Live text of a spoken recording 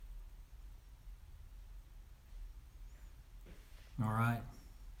All right.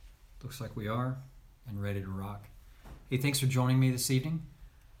 Looks like we are and ready to rock. Hey, thanks for joining me this evening.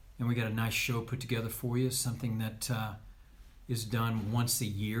 And we got a nice show put together for you, something that is done once a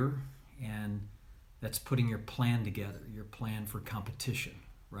year, and that's putting your plan together, your plan for competition,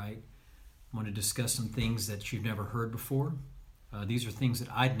 right? I want to discuss some things that you've never heard before. These are things that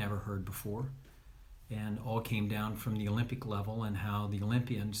I'd never heard before, and all came down from the Olympic level and how the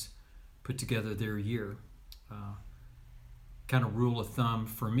Olympians put together their year. Kind of rule of thumb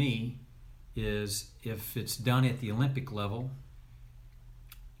for me is if it's done at the Olympic level,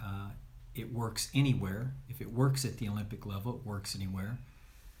 it works anywhere. If it works at the Olympic level, it works anywhere.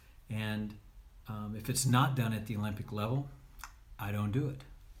 And if it's not done at the Olympic level, I don't do it.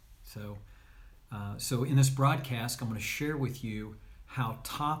 So in this broadcast, I'm going to share with you how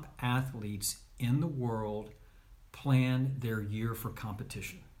top athletes in the world plan their year for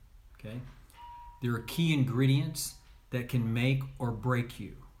competition. Okay, there are key ingredients that can make or break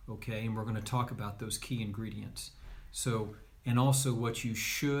you. Okay, and we're going to talk about those key ingredients. So, and also what you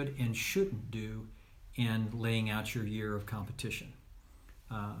should and shouldn't do in laying out your year of competition.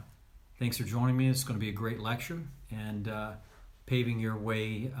 Thanks for joining me. It's going to be a great lecture and paving your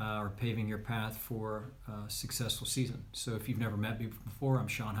way or paving your path for a successful season. So if you've never met me before, I'm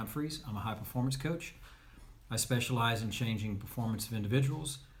Sean Humphreys. I'm a high performance coach. I specialize in changing performance of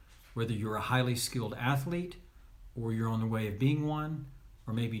individuals, whether you're a highly skilled athlete or you're on the way of being one,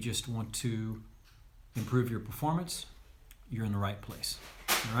 or maybe just want to improve your performance, you're in the right place.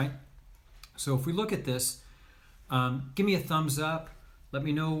 All right? So if we look at this, give me a thumbs up. Let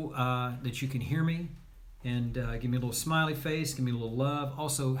me know that you can hear me, and give me a little smiley face, give me a little love.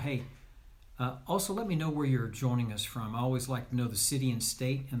 Also, hey, also let me know where you're joining us from. I always like to know the city and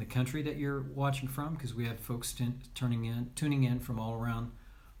state and the country that you're watching from, because we have folks tuning in from all around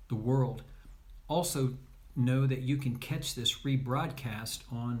the world. Also, know that you can catch this rebroadcast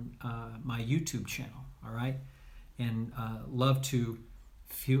on my YouTube channel, all right? And love to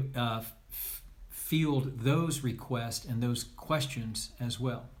field those requests and those questions as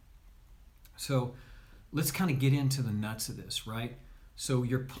well. So let's kind of get into the nuts of this, right? So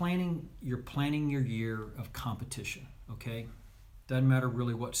you're planning your year of competition, okay? Doesn't matter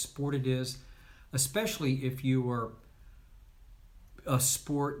really what sport it is, especially if you are a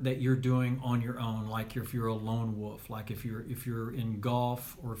sport that you're doing on your own, like if you're a lone wolf, like if you're in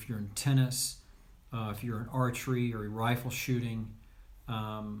golf, or if you're in tennis, if you're in archery or rifle shooting,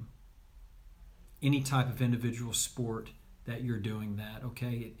 any type of individual sport that you're doing that,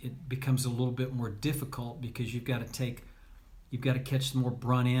 okay, it becomes a little bit more difficult because you've got to catch the more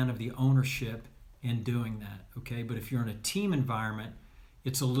brunt end of the ownership in doing that, okay? But if you're in a team environment,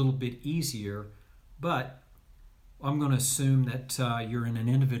 it's a little bit easier, but I'm going to assume that you're in an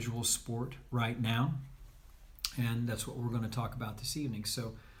individual sport right now, and that's what we're going to talk about this evening.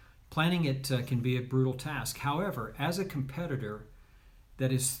 So planning it can be a brutal task. However, as a competitor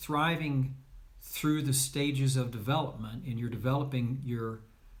that is thriving through the stages of development, and you're developing your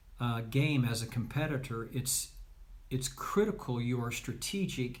game as a competitor, it's critical you are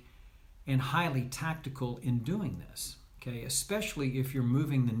strategic and highly tactical in doing this, okay? Especially if you're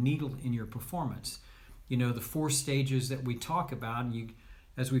moving the needle in your performance. You know, the 4 stages that we talk about, and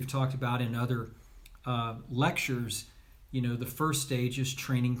as we've talked about in other lectures, you know, the first stage is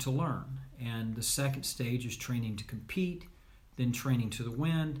training to learn, and the second stage is training to compete, then training to the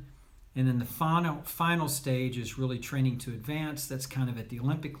win, and then the final stage is really training to advance. That's kind of at the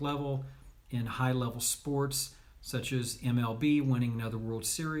Olympic level in high-level sports, such as MLB, winning another World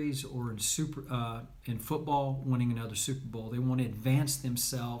Series, or in football, winning another Super Bowl. They want to advance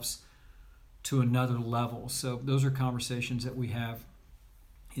themselves to another level. So those are conversations that we have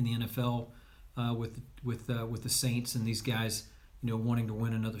in the NFL with the Saints and these guys, you know, wanting to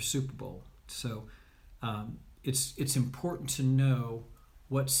win another Super Bowl. So it's important to know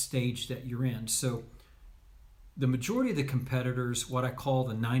what stage that you're in. So the majority of the competitors, what I call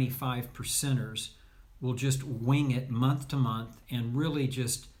the 95 percenters, will just wing it month to month, and really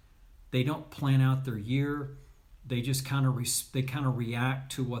just, they don't plan out their year. They just kind of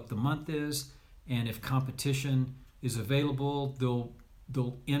react to what the month is, and if competition is available,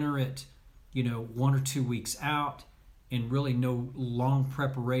 they'll enter it, you know, 1 or 2 weeks out, and really no long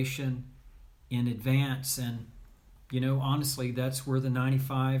preparation in advance. And you know, honestly, that's where the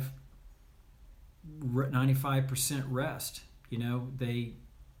 95% rest. You know, they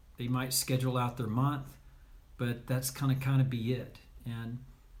might schedule out their month, but that's kind of be it. And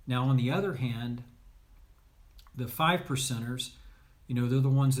now on the other hand, the 5 percenters, you know, they're the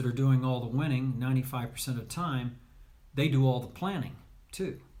ones that are doing all the winning 95% of the time. They do all the planning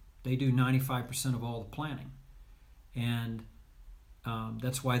too. They do 95% of all the planning. And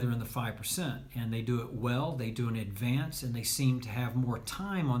That's why they're in the 5%. And they do it well, they do it in advance, and they seem to have more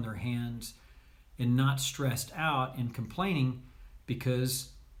time on their hands and not stressed out and complaining because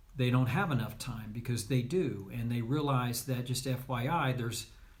they don't have enough time, because they do. And they realize that, just FYI,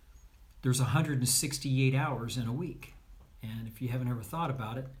 there's 168 hours in a week. And if you haven't ever thought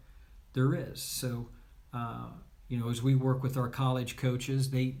about it, there is. So, as we work with our college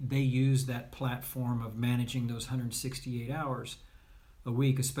coaches, they use that platform of managing those 168 hours a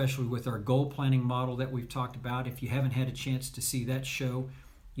week, especially with our goal planning model that we've talked about. If you haven't had a chance to see that show,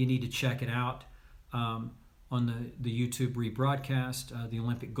 you need to check it out on the YouTube rebroadcast, the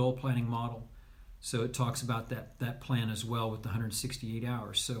Olympic goal planning model. So it talks about that plan as well with the 168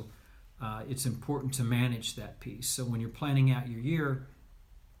 hours. So it's important to manage that piece. So when you're planning out your year,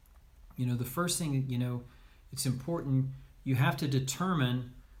 the first thing, it's important, you have to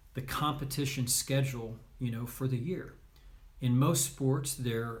determine the competition schedule, for the year. In most sports,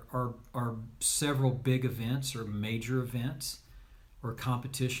 there are several big events or major events or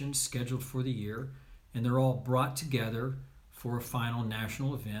competitions scheduled for the year, and they're all brought together for a final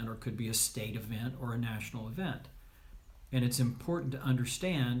national event, or could be a state event or a national event. And it's important to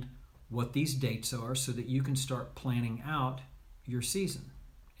understand what these dates are so that you can start planning out your season.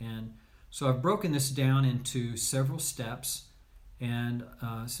 And so I've broken this down into several steps and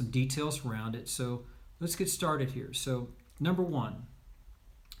some details around it. So let's get started here. So number one,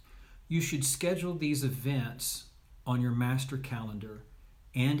 you should schedule these events on your master calendar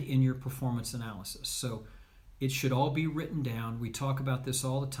and in your performance analysis. So it should all be written down. We talk about this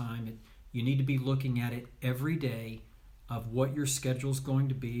all the time. You need to be looking at it every day of what your schedule is going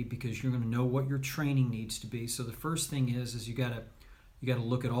to be, because you're going to know what your training needs to be. So the first thing is you got to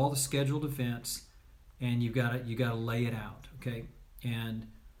look at all the scheduled events, and you got to lay it out, okay? And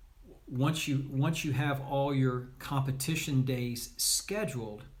once you have all your competition days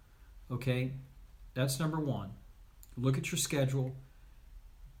scheduled, okay, that's number one. Look at your schedule,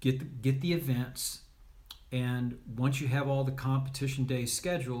 get the events, and once you have all the competition days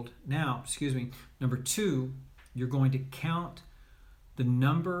scheduled, number two, you're going to count the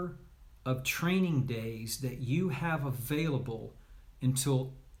number of training days that you have available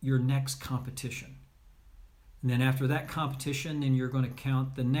until your next competition. And then after that competition, then you're going to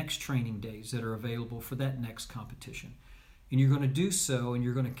count the next training days that are available for that next competition. And you're going to do so, and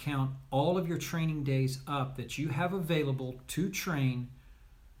you're going to count all of your training days up that you have available to train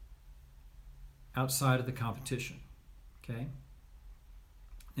outside of the competition. Okay?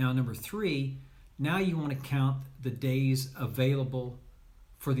 Now, number three, now you want to count the days available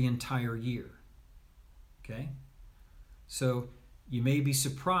for the entire year. Okay? So you may be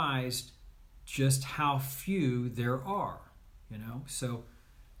surprised just how few there are, So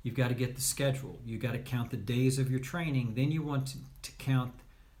you've got to get the schedule. You've got to count the days of your training. Then you want to count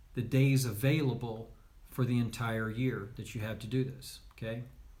the days available for the entire year that you have to do this. Okay?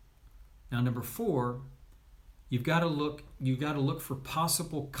 Now, number four, you've got to look for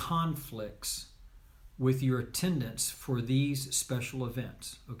possible conflicts with your attendance for these special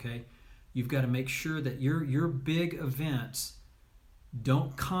events. Okay? You've got to make sure that your big events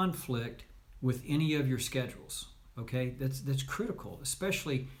don't conflict with any of your schedules. Okay, that's critical,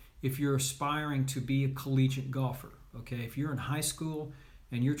 especially if you're aspiring to be a collegiate golfer. Okay, if you're in high school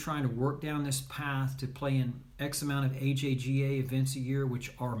and you're trying to work down this path to play in X amount of AJGA events a year,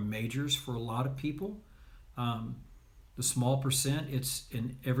 which are majors for a lot of people, the small percent, it's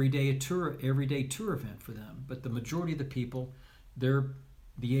an everyday tour event for them. But the majority of the people, the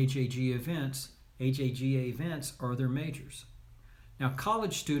AJGA events are their majors. Now,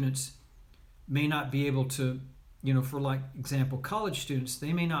 college students may not be able to, for example, college students,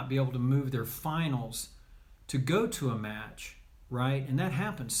 they may not be able to move their finals to go to a match, right? And that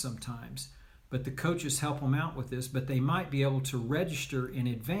happens sometimes. But the coaches help them out with this, but they might be able to register in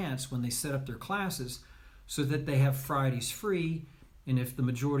advance when they set up their classes so that they have Fridays free. And if the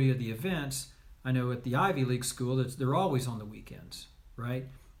majority of the events, I know at the Ivy League school, they're always on the weekends, right?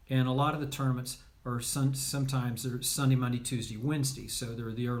 And a lot of the tournaments or sometimes they're Sunday, Monday, Tuesday, Wednesday, so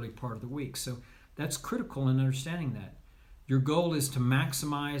they're the early part of the week. So that's critical in understanding that. Your goal is to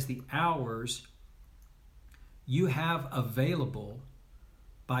maximize the hours you have available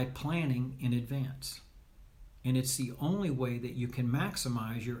by planning in advance. And it's the only way that you can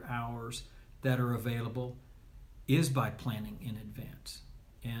maximize your hours that are available is by planning in advance.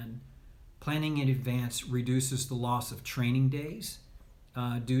 And planning in advance reduces the loss of training days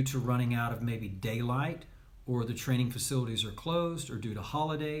due to running out of maybe daylight, or the training facilities are closed, or due to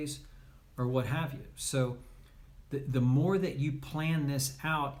holidays, or what have you. So the more that you plan this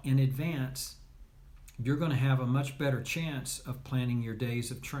out in advance, you're going to have a much better chance of planning your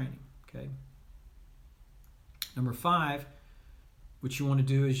days of training. Okay. Number 5, what you want to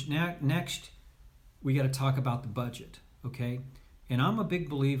do is next we got to talk about the budget. Okay. And I'm a big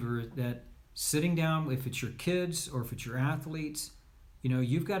believer that sitting down, if it's your kids or if it's your athletes,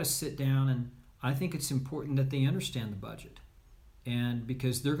 you've got to sit down, and I think it's important that they understand the budget, and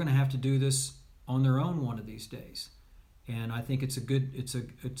because they're going to have to do this on their own one of these days. And I think it's a good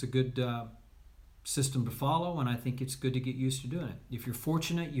system to follow, and I think it's good to get used to doing it. If you're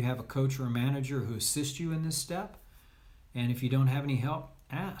fortunate, you have a coach or a manager who assists you in this step, and if you don't have any help,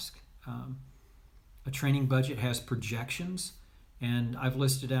 ask. A training budget has projections, and I've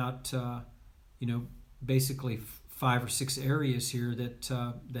listed out basically 5 or 6 areas here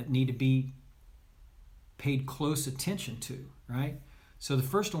that need to be paid close attention to, right? So the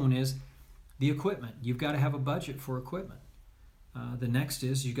first one is the equipment. You've got to have a budget for equipment. The next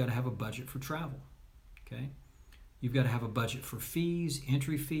is you've got to have a budget for travel. Okay, you've got to have a budget for fees,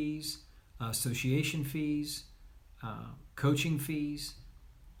 entry fees, association fees, coaching fees.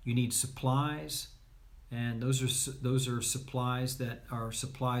 You need supplies, and those are supplies that are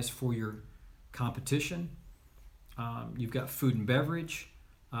supplies for your competition. You've got food and beverage.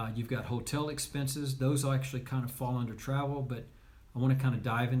 You've got hotel expenses. Those actually kind of fall under travel, but I want to kind of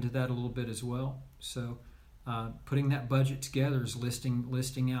dive into that a little bit as well. So putting that budget together is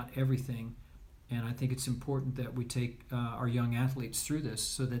listing out everything. And I think it's important that we take our young athletes through this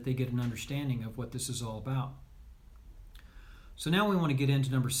so that they get an understanding of what this is all about. So now we want to get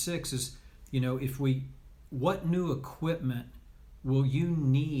into number 6 is, what new equipment will you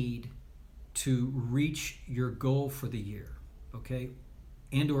need to reach your goal for the year, okay?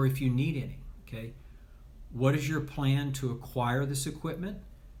 And or if you need any, okay? What is your plan to acquire this equipment,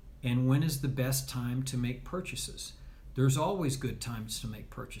 and when is the best time to make purchases? There's always good times to make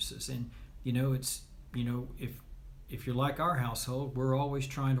purchases, and if you're like our household, we're always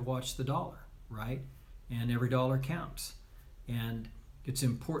trying to watch the dollar, right? And every dollar counts. And it's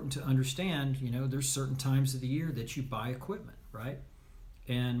important to understand, there's certain times of the year that you buy equipment, right?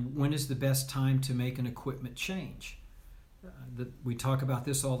 And when is the best time to make an equipment change? We talk about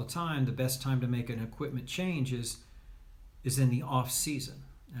this all the time. The best time to make an equipment change is in the off season.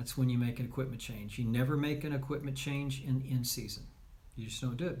 That's when you make an equipment change. You never make an equipment change in season. You just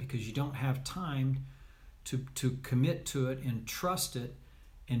don't do it because you don't have time to commit to it and trust it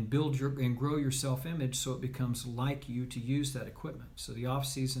and and grow your self-image so it becomes like you to use that equipment. So the off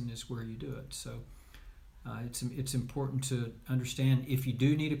season is where you do it. So it's important to understand if you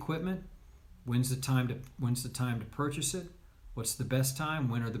do need equipment, when's the time to purchase it? What's the best time?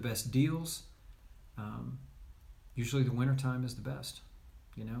 When are the best deals? Usually the winter time is the best,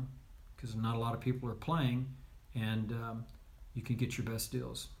 because not a lot of people are playing, and you can get your best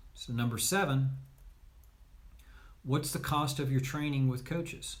deals. So number 7, what's the cost of your training with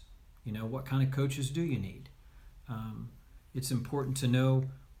coaches? What kind of coaches do you need? It's important to know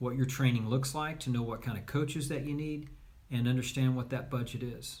what your training looks like, to know what kind of coaches that you need, and understand what that budget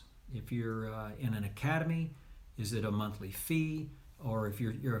is. If you're in an academy, is it a monthly fee? Or if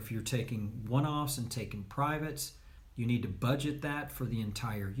you're taking one-offs and taking privates, you need to budget that for the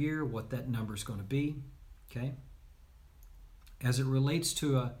entire year, what that number is going to be. Okay. As it relates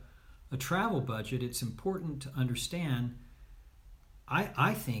to a travel budget, it's important to understand,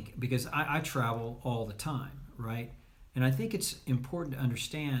 I think, because I travel all the time, right? And I think it's important to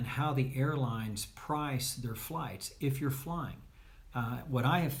understand how the airlines price their flights if you're flying. What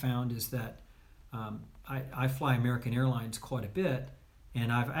I have found is that I fly American Airlines quite a bit,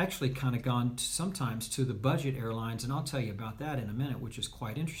 and I've actually kind of gone sometimes to the budget airlines, and I'll tell you about that in a minute, which is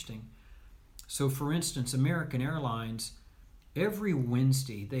quite interesting. So for instance, American Airlines, every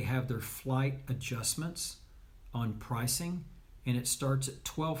Wednesday they have their flight adjustments on pricing, and it starts at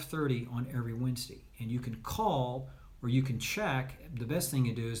 12:30 on every Wednesday. And you can call or you can check. The best thing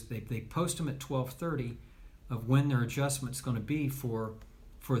to do is they post them at 12:30 of when their adjustment's going to be for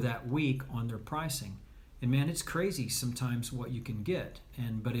that week on their pricing. And man, it's crazy sometimes what you can get.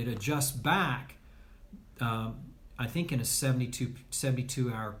 But it adjusts back, I think, in a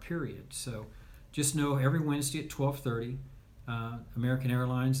 72 hour period. So just know every Wednesday at 12:30, American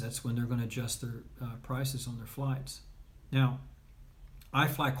Airlines, that's when they're going to adjust their prices on their flights. Now, I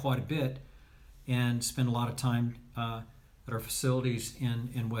fly quite a bit and spend a lot of time at our facilities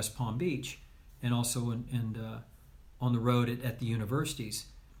in West Palm Beach, and also on the road at the universities.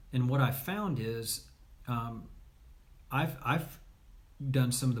 And what I found is I've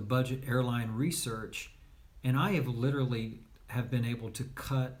done some of the budget airline research, and I have literally been able to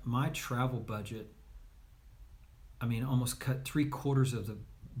cut my travel budget. I mean, almost cut 3/4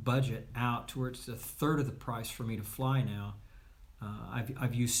 budget out to where it's a third of the price for me to fly now.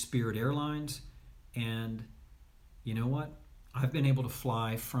 I've used Spirit Airlines, and you know what? I've been able to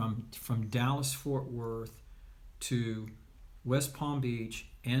fly from Dallas Fort Worth to West Palm Beach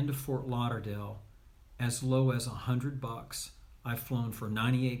and to Fort Lauderdale as low as $100. I've flown for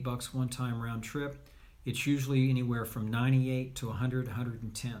 $98 one time round trip. It's usually anywhere from 98 to 100,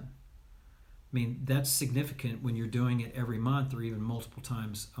 110. I mean, that's significant when you're doing it every month or even multiple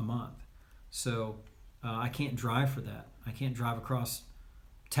times a month. So I can't drive for that. I can't drive across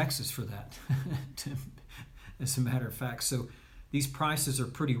Texas for that, as a matter of fact. So these prices are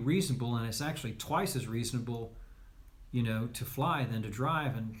pretty reasonable, and it's actually twice as reasonable, to fly than to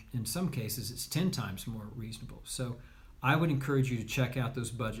drive, and in some cases it's 10 times more reasonable. So I would encourage you to check out those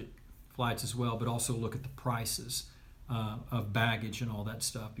budget flights as well, but also look at the prices of baggage and all that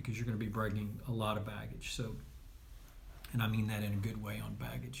stuff, because you're going to be bringing a lot of baggage. So, and I mean that in a good way on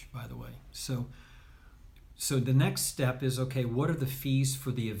baggage, by the way. So the next step is, okay, what are the fees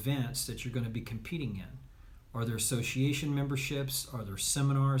for the events that you're going to be competing in? Are there association memberships? Are there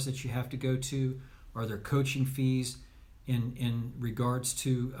seminars that you have to go to? Are there coaching fees in regards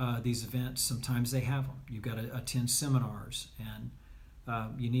to these events? Sometimes they have them. You've got to attend seminars, and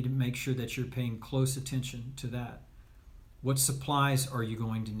you need to make sure that you're paying close attention to that. What supplies are you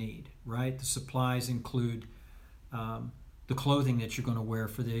going to need, right? The supplies include the clothing that you're going to wear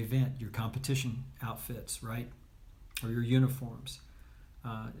for the event, your competition outfits, right? Or your uniforms.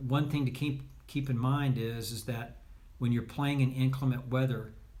 One thing to keep in mind is that when you're playing in inclement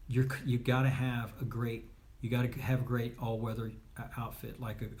weather, you've got to have a great all-weather outfit,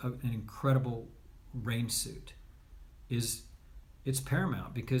 like an incredible rain suit. It's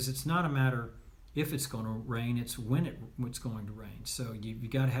paramount, because it's not a matter if it's going to rain, it's when it's going to rain. So you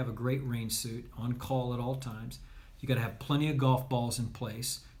got to have a great rain suit on call at all times. You got to have plenty of golf balls in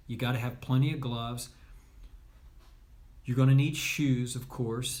place. You got to have plenty of gloves. You're going to need shoes, of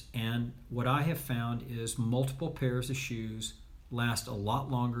course, and what I have found is multiple pairs of shoes last a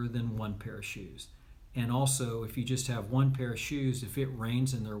lot longer than one pair of shoes. And also, if you just have one pair of shoes, if it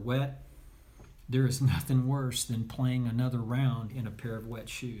rains and they're wet, there is nothing worse than playing another round in a pair of wet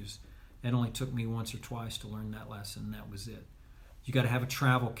shoes. It only took me once or twice to learn that lesson, and that was it. You got to have a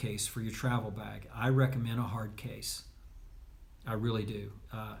travel case for your travel bag. I recommend a hard case. I really do.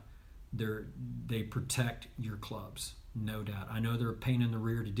 They protect your clubs, no doubt. I know they're a pain in the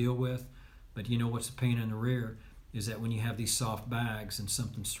rear to deal with, but you know what's a pain in the rear is that when you have these soft bags and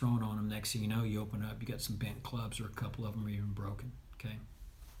something's thrown on them, next thing you know, you open up, you got some bent clubs, or a couple of them are even broken. Okay.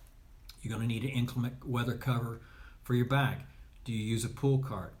 You're going to need an inclement weather cover for your bag. Do you use a pool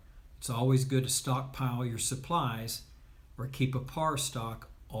cart? It's always good to stockpile your supplies or keep a par stock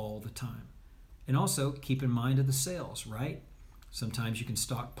all the time. And also keep in mind of the sales, right? Sometimes you can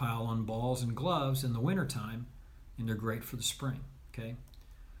stockpile on balls and gloves in the wintertime, and they're great for the spring. Okay.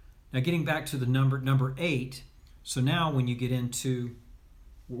 Now getting back to the number 8. So now when you get into,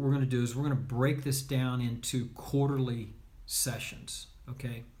 what we're going to do is we're going to break this down into quarterly sessions.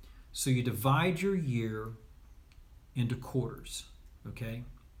 Okay. So you divide your year into quarters. Okay.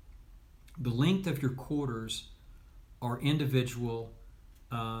 The length of your quarters are individual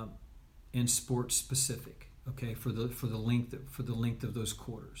and sport specific. Okay, for the length of those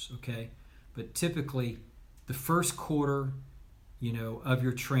quarters. Okay, but typically the first quarter, of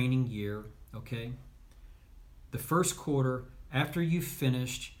your training year. Okay, the first quarter after you've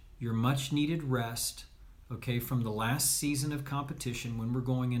finished your much needed rest. Okay, from the last season of competition, when we're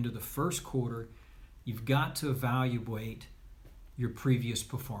going into the first quarter, you've got to evaluate your previous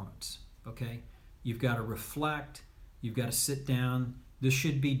performance. Okay, you've got to reflect. You've got to sit down. This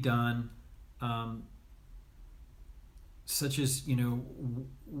should be done, such as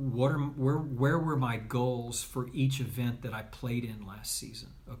where were my goals for each event that I played in last season.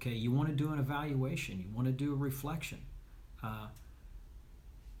 Okay, you want to do an evaluation. You want to do a reflection.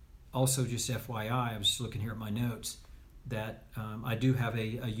 Also, just FYI, I was just looking here at my notes that I do have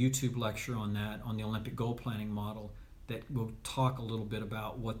a YouTube lecture on that, on the Olympic goal planning model, that will talk a little bit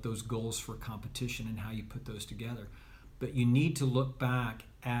about what those goals for competition and how you put those together. But you need to look back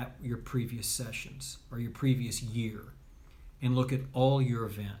at your previous sessions or your previous year and look at all your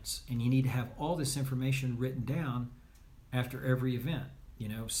events. And you need to have all this information written down after every event.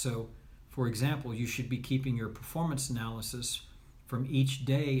 So for example, you should be keeping your performance analysis from each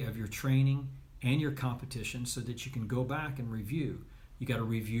day of your training and your competition so that you can go back and review. You got to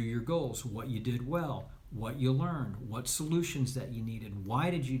review your goals, what you did well, what you learned, what solutions that you needed, why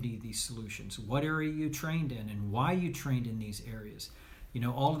did you need these solutions, what area you trained in, and why you trained in these areas.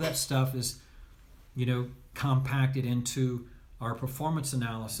 All of that stuff is, compacted into our performance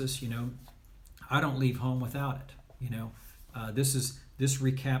analysis, I don't leave home without it. This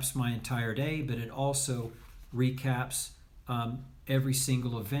recaps my entire day, but it also recaps every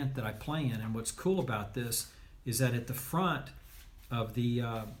single event that I play in. And what's cool about this is that at the front of the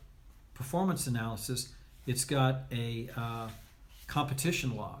performance analysis, it's got a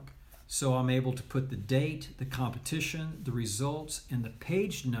competition log. So I'm able to put the date, the competition, the results, and the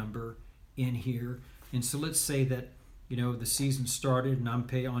page number in here. And so let's say that the season started and I'm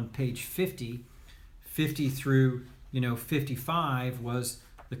on page 50 through 55 was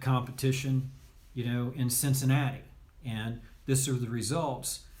the competition in Cincinnati, and this are the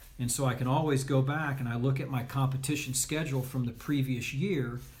results. And so I can always go back and I look at my competition schedule from the previous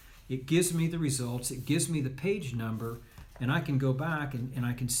year. It gives me the results, it gives me the page number, and I can go back and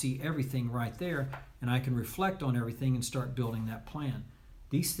I can see everything right there, and I can reflect on everything and start building that plan.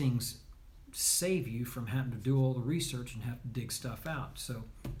 These things save you from having to do all the research and have to dig stuff out. So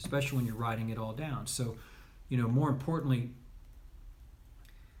especially when you're writing it all down. So more importantly,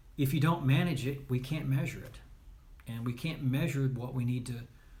 if you don't manage it, we can't measure it, and we can't measure what we need to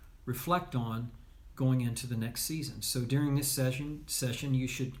reflect on going into the next season. So during this session you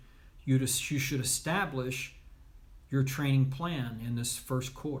should establish your training plan in this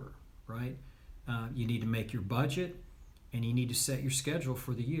first quarter, right? You need to make your budget, and you need to set your schedule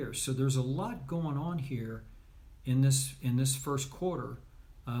for the year. So there's a lot going on here in this first quarter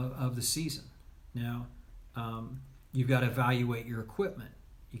of the season. Now, you've got to evaluate your equipment.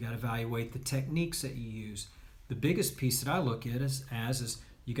 You got to evaluate the techniques that you use. The biggest piece that I look at is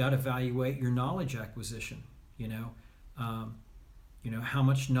you got to evaluate your knowledge acquisition. How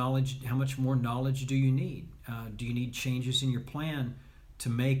much more knowledge do you need? Do you need changes in your plan to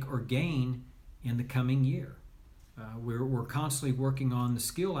make or gain in the coming year? We're constantly working on the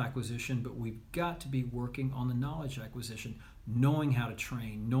skill acquisition, but we've got to be working on the knowledge acquisition, knowing how to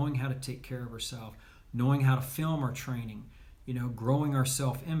train, knowing how to take care of ourselves, knowing how to film our training, growing our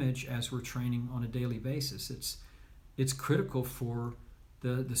self-image as we're training on a daily basis. It's critical for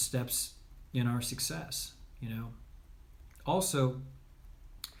the steps in our success. Also,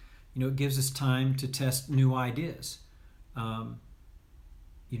 it gives us time to test new ideas.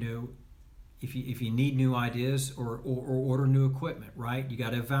 If you need new ideas or order new equipment, right? You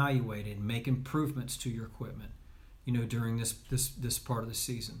got to evaluate it and make improvements to your equipment, during this part of the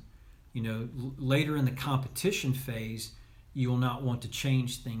season. Later in the competition phase, you will not want to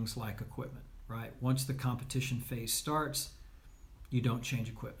change things like equipment, right? Once the competition phase starts, you don't change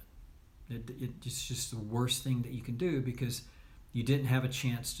equipment. It's just the worst thing that you can do, because you didn't have a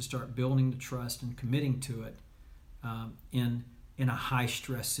chance to start building the trust and committing to it in a high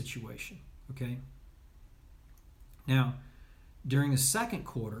stress situation. Okay. Now, during the second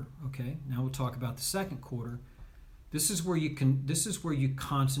quarter, now we'll talk about the second quarter. This is where you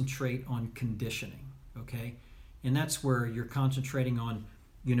concentrate on conditioning. Okay, and that's where you're concentrating on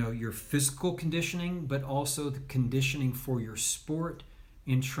your physical conditioning, but also the conditioning for your sport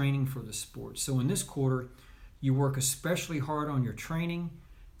and training for the sport. So in this quarter, you work especially hard on your training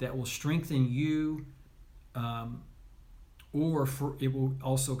that will strengthen you, it will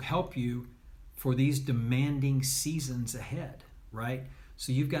also help you for these demanding seasons ahead, right?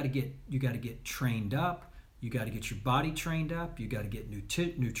 So you got to get trained up, you got to get your body trained up, you got to get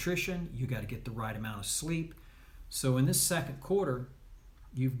nutrition, you got to get the right amount of sleep. So in this second quarter,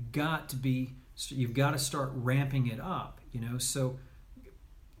 you've got to start ramping it up. So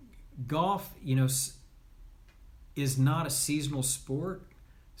golf, is not a seasonal sport.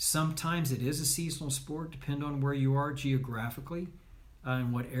 Sometimes it is a seasonal sport, depending on where you are geographically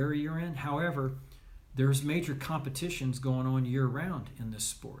and what area you're in. However, there's major competitions going on year-round in this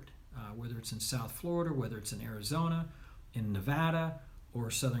sport, whether it's in South Florida, whether it's in Arizona, in Nevada, or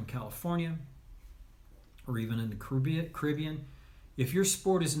Southern California, or even in the Caribbean. If your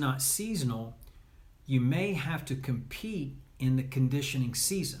sport is not seasonal, you may have to compete in the conditioning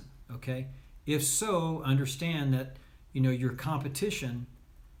season, okay? If so, understand that your competition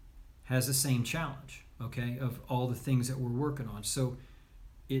has the same challenge, okay, of all the things that we're working on. So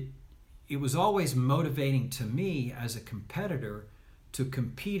it was always motivating to me as a competitor to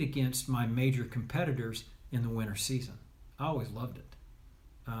compete against my major competitors in the winter season. I always loved it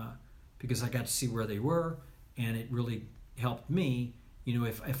because I got to see where they were, and it really helped me.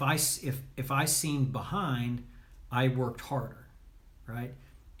 If I seemed behind, I worked harder, right?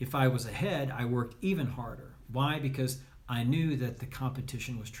 If I was ahead, I worked even harder. Why? Because I knew that the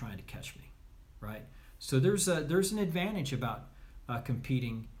competition was trying to catch me, right? So there's an advantage about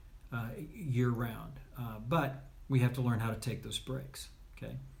competing year-round, but we have to learn how to take those breaks,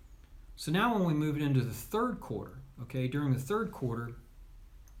 okay? So now when we move it into the third quarter, Okay, during the third quarter,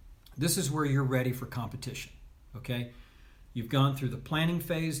 this is where you're ready for competition. Okay, you've gone through the planning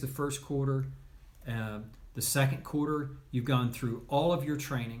phase, the first quarter, the second quarter, you've gone through all of your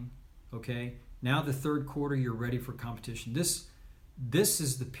training. Okay, now the third quarter, you're ready for competition. This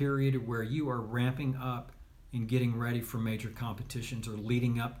is the period where you are ramping up and getting ready for major competitions or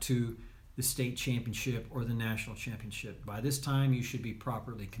leading up to the state championship or the national championship. By this time, you should be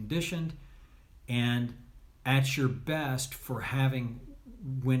properly conditioned and at your best for having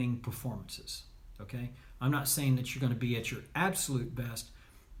winning performances. Okay? I'm not saying that you're going to be at your absolute best,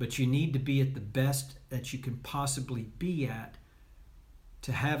 but you need to be at the best that you can possibly be at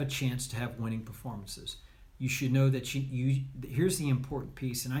to have a chance to have winning performances. You should know that here's the important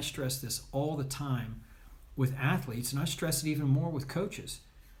piece, and I stress this all the time with athletes, and I stress it even more with coaches.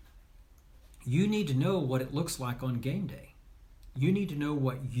 You need to know what it looks like on game day. You need to know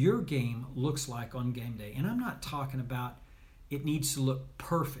what your game looks like on game day. And I'm not talking about it needs to look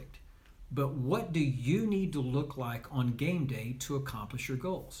perfect, but what do you need to look like on game day to accomplish your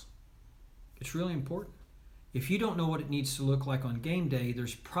goals? It's really important. If you don't know what it needs to look like on game day,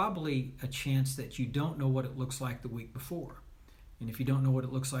 there's probably a chance that you don't know what it looks like the week before. And if you don't know what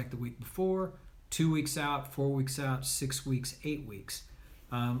it looks like the week before, 2 weeks out, 4 weeks out, 6 weeks, 8 weeks.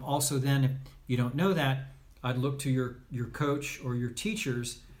 Also then, if you don't know that, I'd look to your coach or your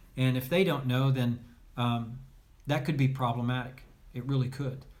teachers, and if they don't know, then that could be problematic. It really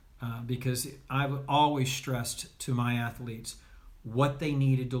could. Because I've always stressed to my athletes what they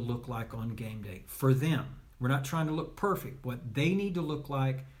needed to look like on game day for them. We're not trying to look perfect. What they need to look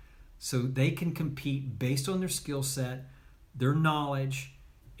like so they can compete based on their skill set, their knowledge,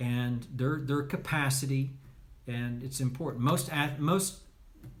 and their capacity, and it's important. Most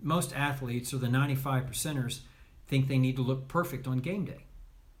athletes, or the 95%ers, think they need to look perfect on game day.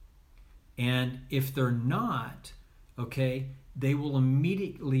 And if they're not, okay, they will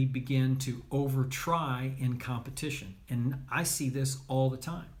immediately begin to over-try in competition. And I see this all the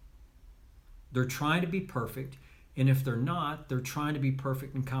time. They're trying to be perfect, and if they're not, they're trying to be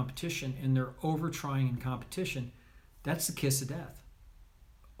perfect in competition, and they're over-trying in competition. That's the kiss of death.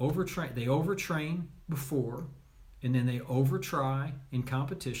 They overtrain before, and then they over-try in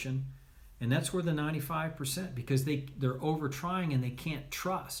competition, and that's where the 95%, because they're over-trying and they can't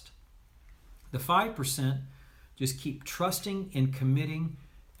trust. The 5% just keep trusting and committing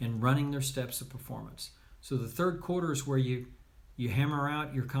and running their steps of performance. So the third quarter is where you hammer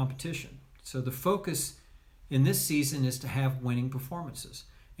out your competition. So the focus in this season is to have winning performances.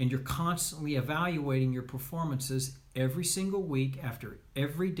 And you're constantly evaluating your performances every single week, after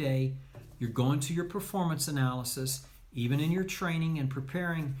every day. You're going to your performance analysis, even in your training and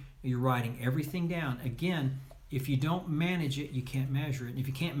preparing, you're writing everything down. Again, if you don't manage it, you can't measure it. And if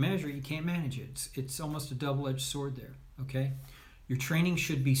you can't measure it, you can't manage it. It's almost a double-edged sword there, okay? Your training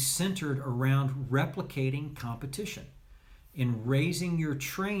should be centered around replicating competition and raising your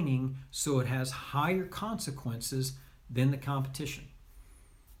training so it has higher consequences than the competition.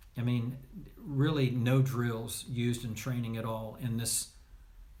 I mean, really no drills used in training at all in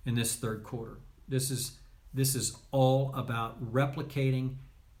this third quarter. This is all about replicating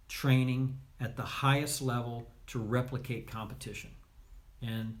training at the highest level to replicate competition.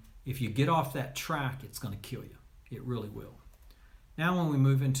 And if you get off that track, it's going to kill you. It really will. Now when we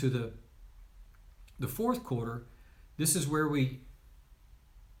move into the fourth quarter, this is where we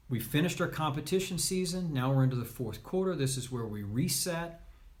finished our competition season. Now we're into the fourth quarter. This is where we reset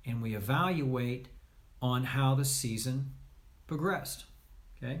and we evaluate on how the season progressed.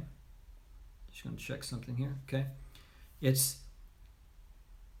 Okay? Just going to check something here. Okay?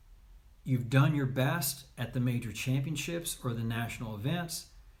 You've done your best at the major championships or the national events,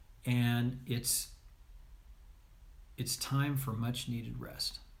 and it's time for much needed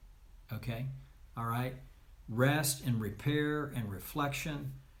rest. Okay? All right? Rest and repair and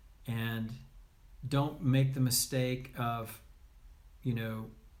reflection, and don't make the mistake of,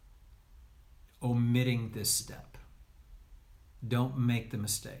 omitting this step. Don't make the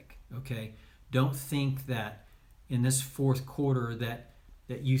mistake, okay? Don't think that in this fourth quarter that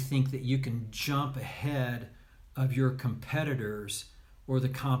you think that you can jump ahead of your competitors or the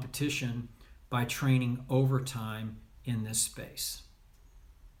competition by training overtime in this space.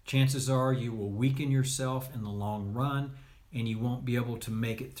 Chances are you will weaken yourself in the long run, and you won't be able to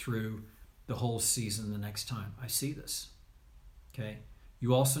make it through the whole season the next time. I see this, okay?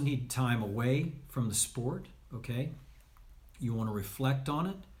 You also need time away from the sport, okay? You want to reflect on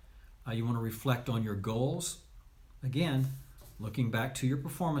it. You want to reflect on your goals. Again, looking back to your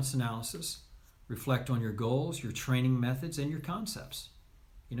performance analysis, reflect on your goals, your training methods, and your concepts.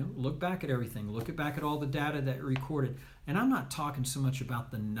 Look back at everything. Look back at all the data that you recorded. And I'm not talking so much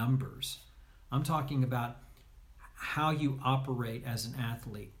about the numbers. I'm talking about how you operate as an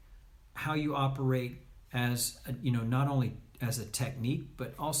athlete, how you operate as, not only as a technique,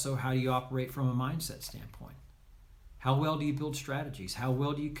 but also how you operate from a mindset standpoint. How well do you build strategies? How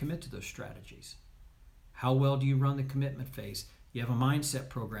well do you commit to those strategies? How well do you run the commitment phase? You have a mindset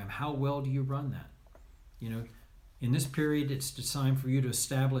program. How well do you run that? In this period, it's time for you to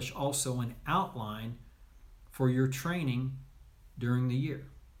establish also an outline for your training during the year.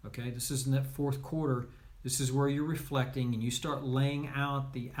 Okay, this is in that fourth quarter. This is where you're reflecting and you start laying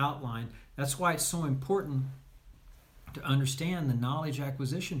out the outline. That's why it's so important to understand the knowledge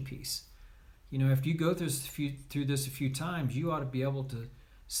acquisition piece. If you go through this a few times, you ought to be able to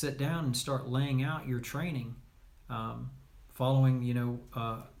sit down and start laying out your training, following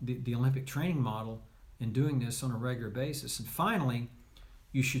the Olympic training model, and doing this on a regular basis. And finally,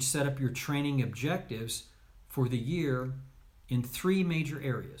 you should set up your training objectives for the year in 3 major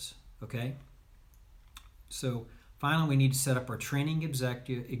areas. Okay. So finally, we need to set up our training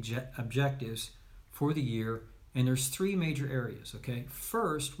objectives for the year, and there's 3 major areas. Okay.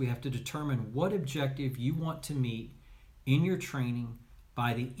 First, we have to determine what objective you want to meet in your training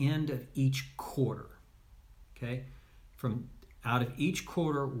by the end of each quarter. Okay. From out of each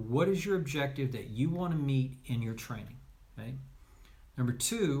quarter, what is your objective that you want to meet in your training? Okay. Number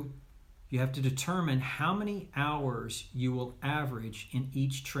 2, you have to determine how many hours you will average in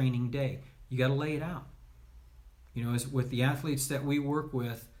each training day. You got to lay it out. As with the athletes that we work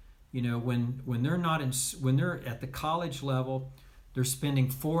with, when they're at the college level, they're spending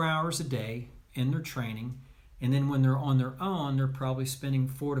 4 hours a day in their training, and then when they're on their own, they're probably spending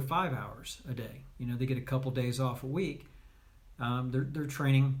 4 to 5 hours a day. They get a couple days off a week. They're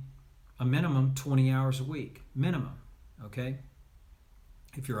training a minimum 20 hours a week, minimum. Okay.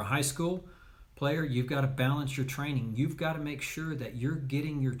 If you're a high school player, you've got to balance your training. You've got to make sure that you're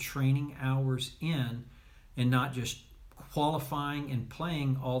getting your training hours in and not just qualifying and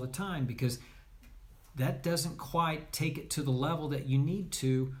playing all the time, because that doesn't quite take it to the level that you need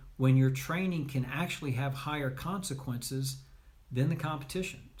to when your training can actually have higher consequences than the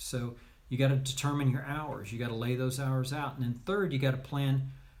competition. So you got to determine your hours. You got to lay those hours out. And then third, you got to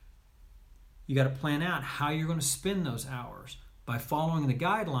plan out how you're going to spend those hours. By following the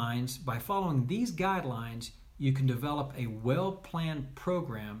guidelines, by following these guidelines, you can develop a well-planned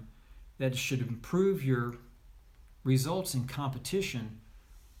program that should improve your results in competition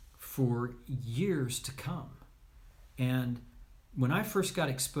for years to come. And when I first got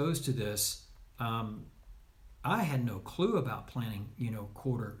exposed to this, I had no clue about planning,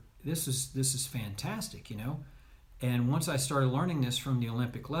 quarter. This is fantastic, And once I started learning this from the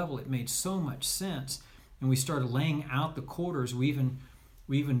Olympic level, it made so much sense. And we started laying out the quarters. We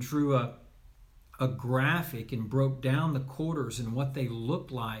even drew a graphic and broke down the quarters and what they look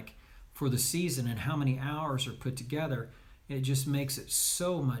like for the season and how many hours are put together. It just makes it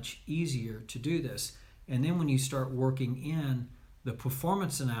so much easier to do this. And then when you start working in the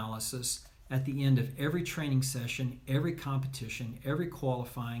performance analysis at the end of every training session, every competition, every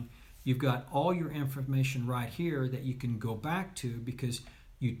qualifying, you've got all your information right here that you can go back to because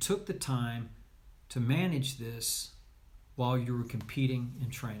you took the time to manage this while you were competing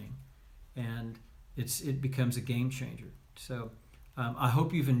and training. And it becomes a game changer. So I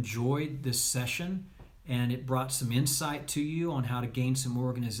hope you've enjoyed this session and it brought some insight to you on how to gain some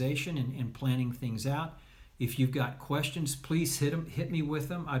organization and planning things out. If you've got questions, please hit me with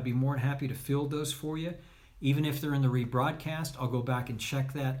them. I'd be more than happy to field those for you. Even if they're in the rebroadcast, I'll go back and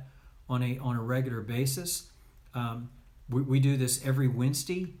check that on a regular basis. We do this every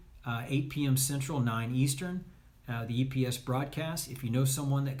Wednesday, 8 p.m. Central, 9 Eastern, the EPS broadcast. If you know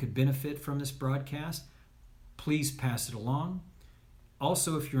someone that could benefit from this broadcast, please pass it along.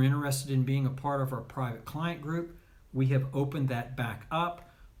 Also, if you're interested in being a part of our private client group, we have opened that back up.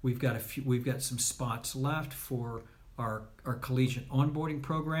 We've got some spots left for our collegiate onboarding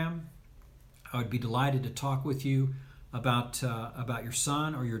program. I would be delighted to talk with you about your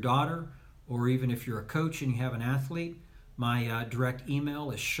son or your daughter, or even if you're a coach and you have an athlete. My direct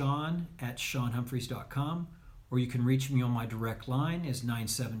email is sean@seanhumphreys.com, or you can reach me on my direct line is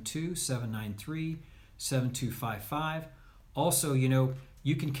 972-793-7255. Also, you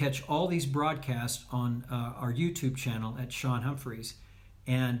can catch all these broadcasts on our YouTube channel at Sean Humphreys.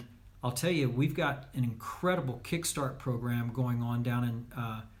 And I'll tell you, we've got an incredible Kickstart program going on down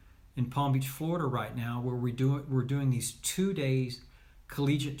in Palm Beach, Florida right now, where we're doing these 2 days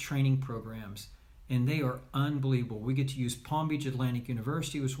collegiate training programs. And they are unbelievable. We get to use Palm Beach Atlantic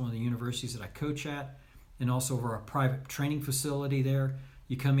University, which is one of the universities that I coach at, and also our private training facility there.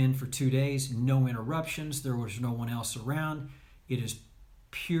 You come in for 2 days, no interruptions, there was no one else around. It is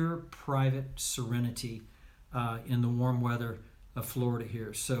pure private serenity in the warm weather of Florida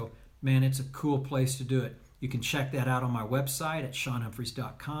here. So, man, it's a cool place to do it. You can check that out on my website at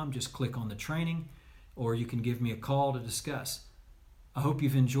SeanHumphreys.com. Just click on the training, or you can give me a call to discuss. I hope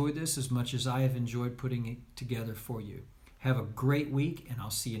you've enjoyed this as much as I have enjoyed putting it together for you. Have a great week, and I'll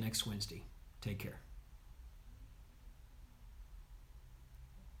see you next Wednesday. Take care.